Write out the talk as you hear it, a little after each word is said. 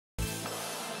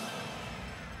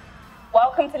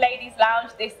welcome to Ladies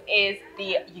Lounge. This is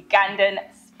the Ugandan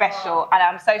special, and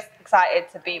I'm so excited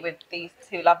to be with these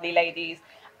two lovely ladies.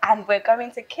 And we're going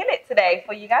to kill it today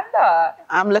for Uganda.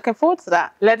 I'm looking forward to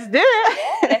that. Let's do it.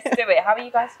 Yeah, let's do it. How are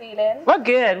you guys feeling? We're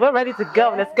good. We're ready to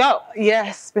go. Let's go.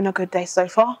 Yes, it's been a good day so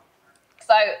far.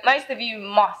 So most of you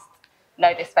must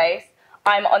know this face.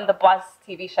 I'm on the Buzz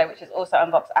TV show, which is also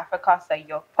on Vox Africa, so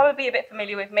you're probably a bit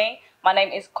familiar with me. My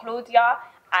name is Claudia,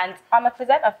 and I'm a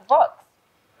presenter for Vox.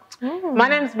 My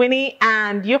name's Winnie,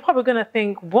 and you're probably going to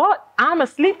think, what? I'm a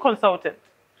sleep consultant.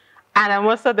 And I'm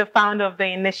also the founder of the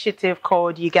initiative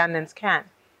called Ugandans Can.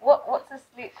 What's a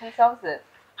sleep consultant?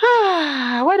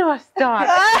 Where do I start?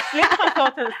 Sleep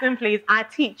consultant simply is I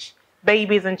teach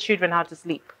babies and children how to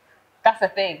sleep. That's a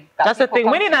thing. That's a thing.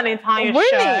 We need an entire show.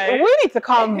 We need to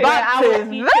come back I to will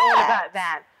teach you all about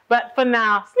that. But for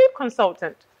now, sleep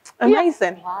consultant.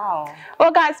 Amazing. Yeah. Wow.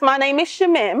 Well, guys, my name is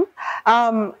Shamim.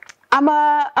 I'm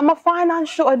a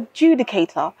financial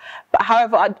adjudicator, but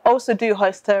however, I also do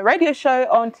host a radio show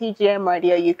on TGM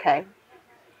Radio UK.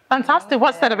 Fantastic.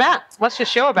 What's that about? What's your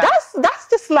show about? That's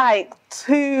just like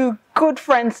two good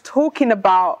friends talking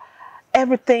about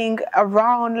everything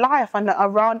around life and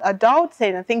around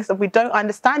adulting and things that we don't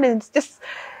understand. And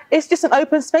it's just an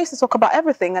open space to talk about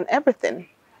everything and everything.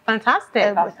 Fantastic.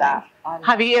 Everything.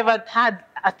 Have you ever had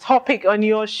a topic on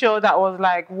your show that was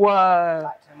like, whoa?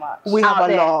 Not too much. We have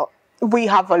a lot. We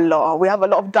have a lot. We have a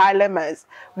lot of dilemmas,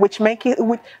 which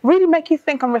really make you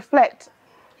think and reflect.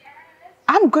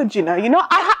 I'm good, you know.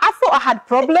 I thought I had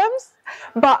problems,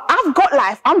 but I've got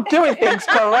life. I'm doing things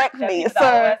correctly.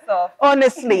 So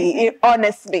honestly,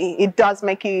 it does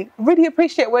make you really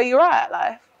appreciate where you're at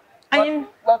life.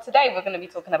 Well, today we're going to be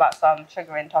talking about some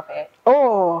triggering topics.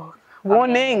 Oh,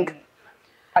 warning.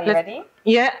 Are you ready?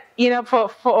 Yeah. You know, for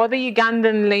all the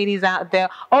Ugandan ladies out there,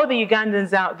 all the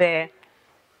Ugandans out there,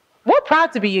 we're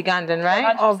proud to be Ugandan,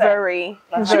 right? 100%. Oh, very.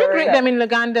 Should we greet them in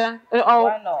Luganda? Oh,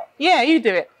 why not? Yeah, you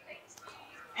do it.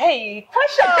 Hey,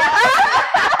 pressure!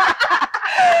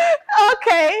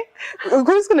 Okay.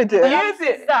 Who's gonna do it? You do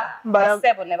it.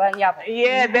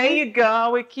 Yeah, there you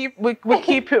go. We keep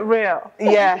it real.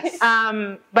 Yes.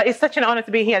 But it's such an honor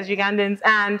to be here as Ugandans,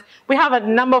 and we have a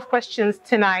number of questions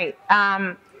tonight.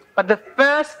 But the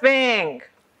first thing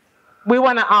we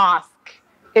want to ask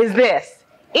is this: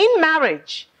 in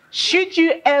marriage, should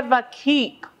you ever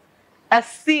keep a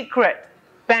secret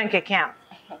bank account?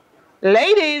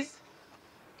 Ladies.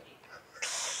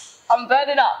 I'm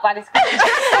burning up by this question.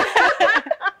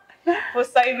 For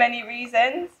so many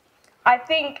reasons. I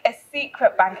think a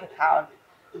secret bank account,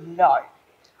 no.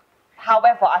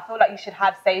 However, I feel like you should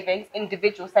have savings,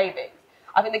 individual savings.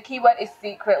 I think the key word is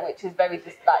secret, which is very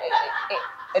it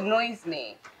annoys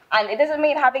me. And it doesn't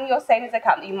mean having your savings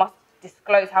account that you must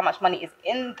disclose how much money is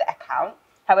in the account.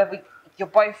 However, you're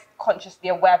both consciously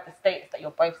aware of the status that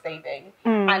you're both saving.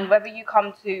 And whether you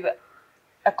come to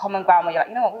a common ground where you're like,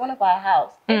 you know what, we want to buy a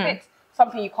house. If it's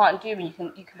something you can't do, and you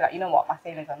can be like, you know what, my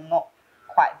savings are not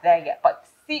quite there yet. But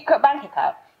secret bank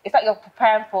account, it's like you're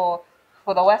preparing for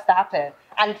the worst to happen.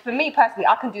 And for me personally,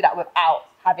 I can do that without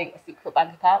having a secret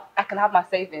bank account. I can have my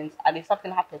savings, and if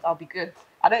something happens, I'll be good.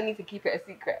 I don't need to keep it a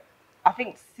secret. I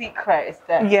think secret is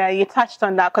the... Yeah, you touched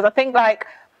on that, because I think like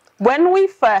when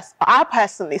I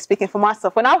personally, speaking for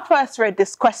myself, when I first read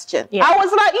this question, I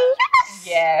was like, yes,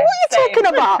 yeah, what are you talking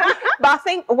about? But I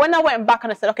think when I went back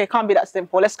and I said, okay, it can't be that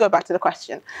simple, let's go back to the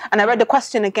question. And I read the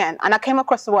question again, and I came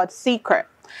across the word secret.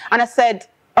 And I said,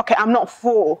 okay, I'm not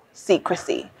for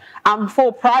secrecy. I'm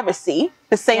for privacy,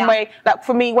 the same way, like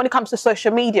for me, when it comes to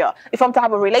social media, if I'm to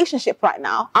have a relationship right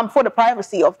now, I'm for the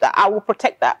privacy of that. I will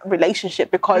protect that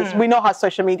relationship, because we know how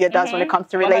social media does when it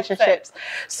comes to relationships.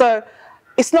 100%. So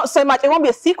it's not so much, it won't be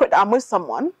a secret that I'm with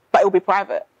someone, but it will be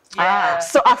private. Yeah.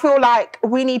 So I feel like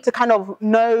we need to kind of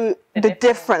know the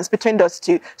difference between those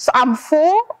two. So I'm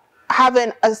for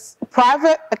having a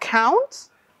private account,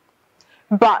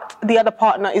 but the other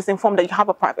partner is informed that you have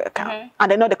a private account,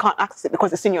 and they know they can't access it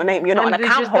because it's in your name. You're not an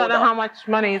account holder. You just don't know how much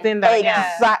money is in there.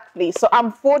 Exactly. Yeah. So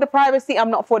I'm for the privacy. I'm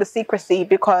not for the secrecy,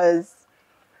 because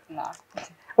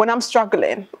when I'm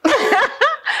struggling.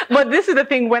 But this is the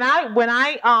thing. When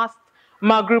I asked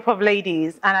my group of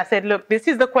ladies and I said, look, this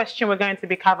is the question we're going to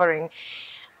be covering,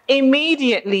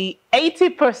 immediately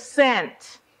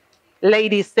 80%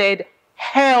 ladies said,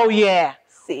 hell yeah.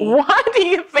 Why do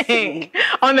you think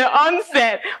on the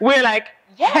onset we're like,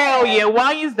 hell yeah?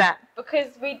 Why is that? Because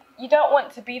you don't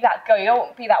want to be that girl. You don't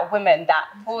want to be that woman that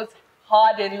falls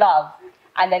hard in love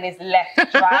and then is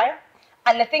left dry.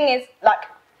 And the thing is, like,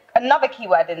 another key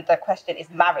word in the question is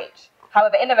marriage.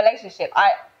 However, in a relationship,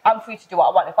 I'm free to do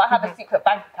what I want. If I have a secret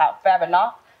bank account, fair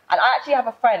enough. And I actually have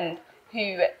a friend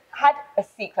who had a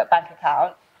secret bank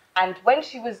account, and when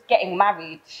she was getting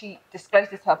married, she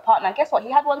disclosed it to her partner, and guess what?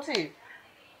 He had one too.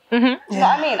 Do you know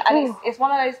what I mean? And it's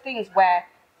one of those things where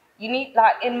you need,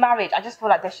 like, in marriage, I just feel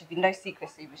like there should be no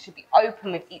secrecy. We should be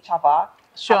open with each other.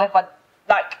 Sure. However,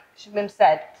 like Shamim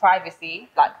said, privacy,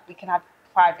 like, we can have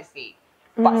privacy,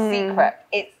 but secret,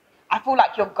 I feel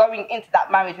like you're going into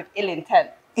that marriage with ill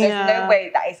intent. There's no way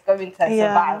that it's going to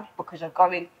survive because you're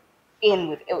going in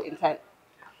with ill intent.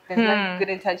 There's no good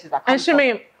intentions that come. And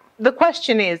Shamim, the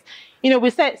question is, you know, we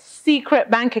said secret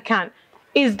bank account.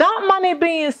 Is that money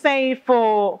being saved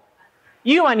for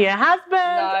you and your husband,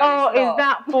 or is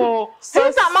that for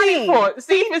who's that money for?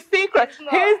 See, if it's secret,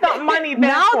 who's that money there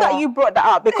now for? that you brought that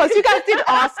up, because you guys did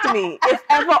ask me if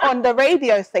ever on the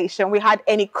radio station we had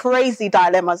any crazy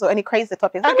dilemmas or any crazy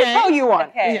topics. Let me tell you one.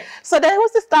 So there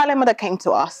was this dilemma that came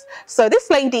to us. So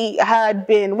this lady had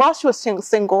been, while she was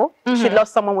single, she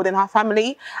lost someone within her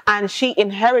family, and she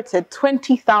inherited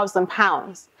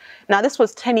 £20,000. Now, this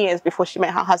was 10 years before she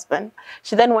met her husband.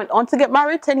 She then went on to get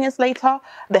married 10 years later.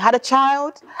 They had a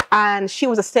child, and she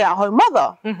was a stay-at-home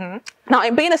mother. Now,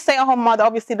 in being a stay-at-home mother,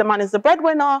 obviously the man is the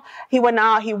breadwinner. He went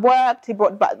out, he worked, he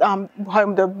brought back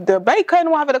home the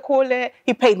bacon, whatever they call it.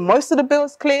 He paid most of the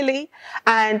bills, clearly.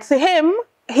 And to him,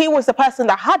 he was the person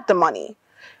that had the money.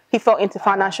 He fell into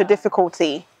financial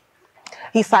difficulty.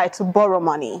 He started to borrow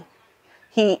money.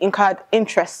 He incurred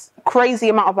interest, crazy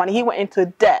amount of money. He went into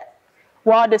debt,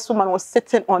 while this woman was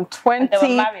sitting on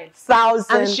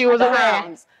 20,000 and she was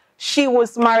aware. She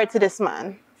was married to this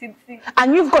man.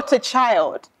 And you've got a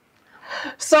child.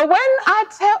 So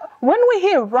when we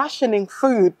hear rationing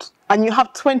food and you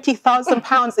have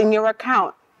 £20,000 in your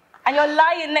account, and you're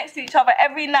lying next to each other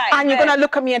every night, and you're going to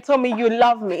look at me and tell me you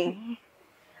love me.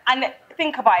 And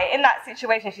think about it, in that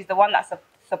situation, she's the one that's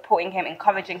supporting him,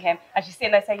 encouraging him, and she's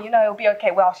sitting there saying, you know, it'll be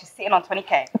okay. Well, she's sitting on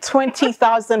 20K.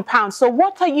 £20,000. So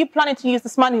what are you planning to use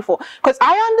this money for? Because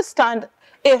I understand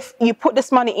if you put this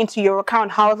money into your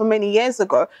account however many years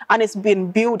ago and it's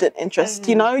been building interest,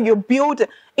 you know, you build it.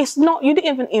 It's not, you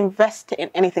didn't even invest it in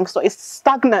anything. So it's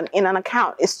stagnant in an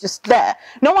account. It's just there.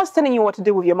 No one's telling you what to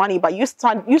do with your money, but you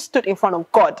stood in front of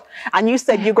God and you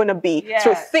said you're going to be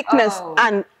through sickness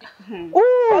and...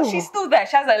 Well, she's still there.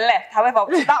 She hasn't left. However,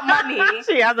 that money...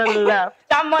 she hasn't left.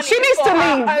 That money she needs to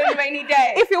leave. Own rainy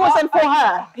day. If it wasn't for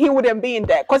her, he wouldn't be in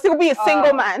there. Because he would be a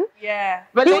single man.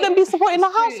 But he wouldn't be supporting the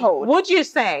household. Would you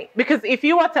say? Because if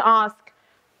you were to ask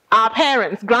our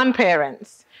parents,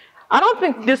 grandparents, I don't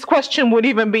think this question would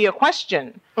even be a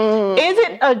question. Is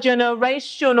it a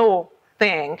generational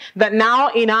thing that now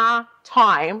in our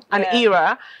time and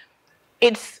era,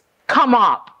 it's come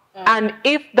up? And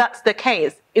if that's the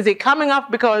case, is it coming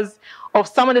up because of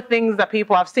some of the things that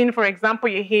people have seen? For example,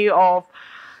 you hear of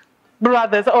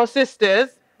brothers or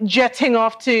sisters jetting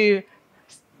off to,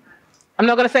 I'm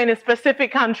not going to say in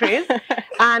specific countries,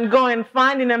 and going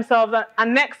finding themselves a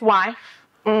next wife.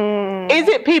 Is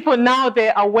it people now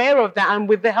they're aware of that, and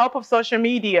with the help of social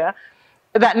media,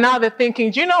 that now they're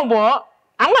thinking, do you know what?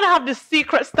 I'm going to have this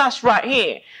secret stash right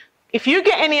here. If you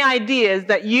get any ideas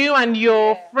that you and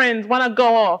your friends want to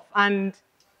go off and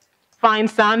find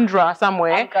Sandra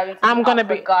somewhere, I'm going to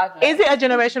be... Is it a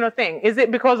generational thing? Is it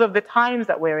because of the times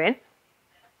that we're in?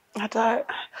 I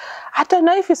don't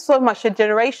know if it's so much a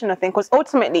generational thing, because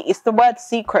ultimately it's the word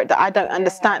secret that I don't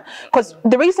understand. Because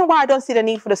the reason why I don't see the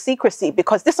need for the secrecy,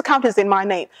 because this account is in my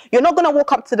name. You're not going to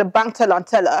walk up to the bank teller and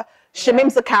tell her,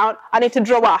 Shamim's account, I need to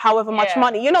draw out however much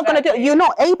money. You're not going to do it. You're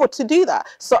not able to do that.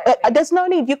 So there's no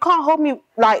need. You can't hold me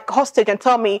like hostage and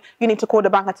tell me you need to call the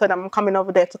bank and tell them I'm coming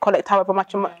over there to collect however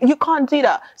much money. You can't do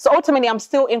that. So ultimately I'm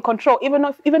still in control. Even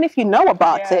if you know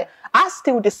about it, I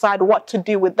still decide what to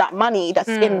do with that money that's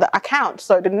in the account.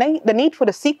 So the need for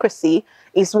the secrecy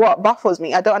is what baffles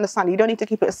me. I don't understand. You don't need to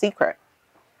keep it a secret.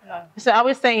 No. So I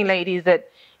was saying, ladies, that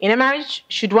in a marriage,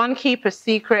 should one keep a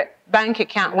secret bank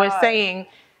account? We're saying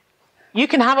you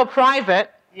can have a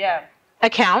private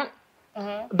account,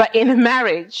 but in a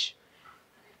marriage,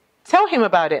 tell him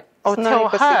about it or tell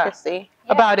her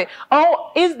about it.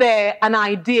 Or is there an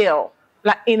ideal?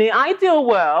 Like in the ideal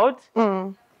world,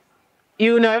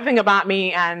 you know everything about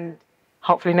me and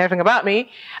hopefully know everything about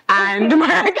me and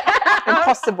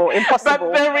impossible. But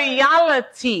the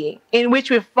reality in which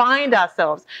we find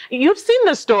ourselves, you've seen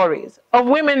the stories of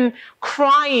women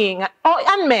crying,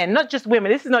 and men, not just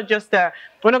women. This is not just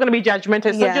we're not going to be judgmental.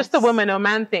 It's not just a woman or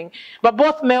man thing, but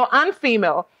both male and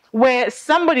female, where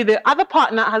somebody, the other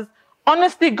partner, has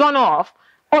honestly gone off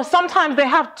Or sometimes they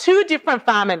have two different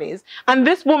families and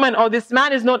this woman or this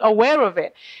man is not aware of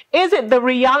it. Is it the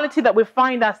reality that we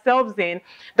find ourselves in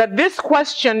that this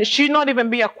question should not even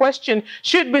be a question,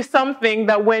 should be something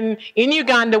that when in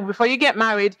Uganda, before you get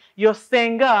married, your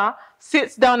senga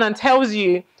sits down and tells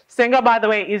you, senga, by the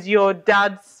way, is your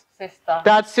dad's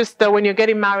sister. When you're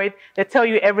getting married, they tell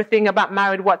you everything about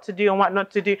married, what to do and what not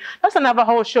to do. That's another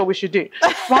whole show we should do.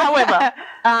 However,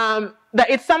 that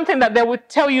it's something that they would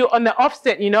tell you on the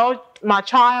offset, you know, my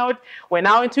child, we're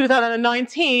now in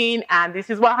 2019 and this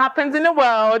is what happens in the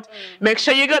world. Make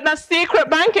sure you got that secret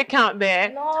bank account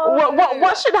there. No.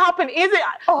 What should happen? Is it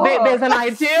there's an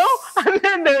ideal and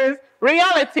then there's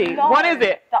reality? No, what is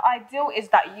it? The ideal is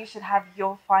that you should have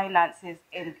your finances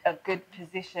in a good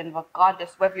position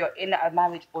regardless whether you're in a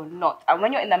marriage or not. And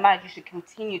when you're in a marriage, you should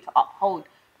continue to uphold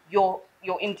your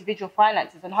individual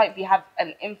finances and hopefully have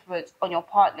an influence on your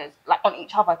partners, like on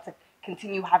each other, to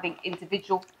continue having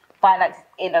individual finances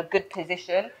in a good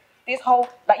position. This whole,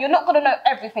 like, you're not going to know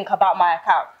everything about my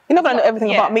account. You're not going to know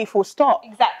everything about me, full stop.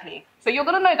 Exactly. So you're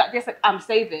going to know that this, I'm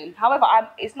saving. However, I'm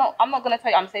not going to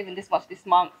tell you I'm saving this much this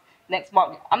month, next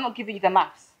month. I'm not giving you the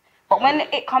maths. But when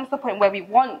it comes to the point where we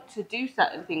want to do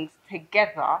certain things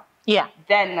together,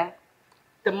 then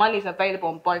the money's available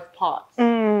on both parts.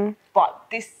 But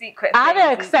this secret Are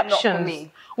there thing is not for exceptions?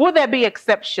 me. Would there be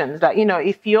exceptions that, you know,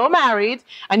 if you're married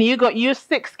and you got your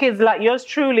 6 kids like yours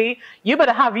truly, you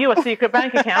better have you a secret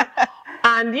bank account.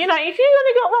 And, you know, if you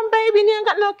only got one baby and you ain't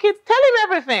got no kids, tell him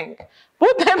everything.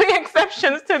 Would there be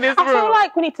exceptions to this rule? I feel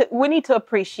like we need to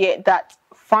appreciate that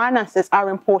finances are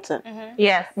important.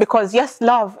 Yes. Because yes,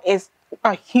 love is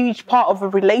a huge part of a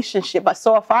relationship, but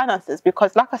so are finances.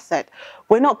 Because like I said,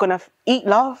 we're not gonna eat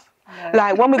love. No.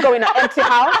 Like when we go in an empty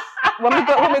house, when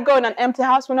we go in an empty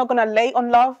house, we're not gonna lay on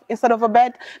love instead of a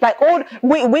bed. Like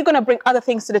we're gonna bring other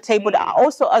things to the table that are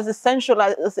also as essential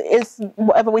as is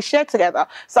whatever we share together.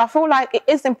 So I feel like it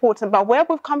is important. But where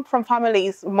we've come from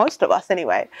families, most of us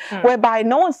anyway, whereby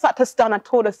no one sat us down and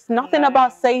taught us nothing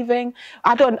about saving.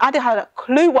 I didn't have a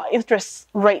clue what interest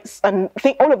rates and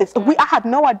all of this. I had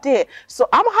no idea. So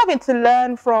I'm having to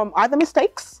learn from either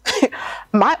mistakes,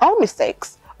 my own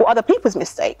mistakes, or other people's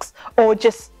mistakes, or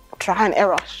just try and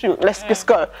error. Shoot, let's just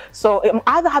go. So I'm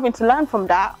either having to learn from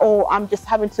that, or I'm just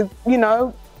having to, you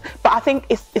know. But I think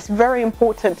it's very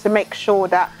important to make sure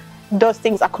that those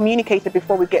things are communicated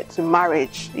before we get to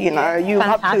marriage. You know, you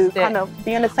have to kind of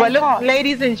be on the same path.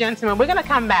 Ladies and gentlemen, we're going to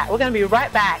come back. We're going to be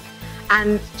right back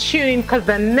and tune in because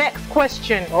the next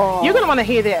question, you're going to want to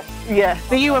hear this. Yes.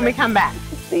 See you when we come back.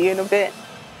 See you in a bit.